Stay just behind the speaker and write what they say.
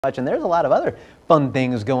And there's a lot of other fun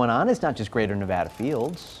things going on. It's not just Greater Nevada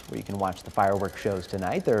Fields where you can watch the fireworks shows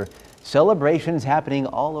tonight. There are celebrations happening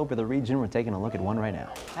all over the region. We're taking a look at one right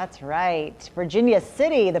now. That's right. Virginia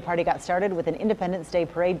City, the party got started with an Independence Day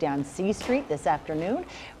parade down C Street this afternoon.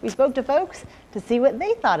 We spoke to folks to see what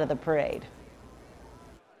they thought of the parade.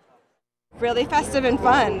 Really festive and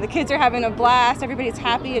fun. The kids are having a blast. Everybody's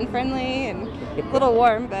happy and friendly and a little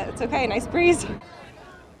warm, but it's okay. Nice breeze.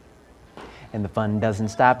 And the fun doesn't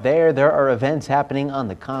stop there. There are events happening on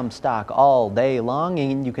the Comstock all day long,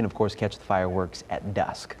 and you can of course catch the fireworks at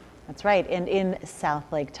dusk. That's right. And in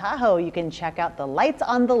South Lake Tahoe, you can check out the Lights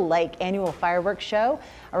on the Lake annual fireworks show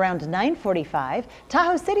around 9:45.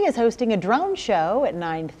 Tahoe City is hosting a drone show at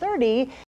 9:30.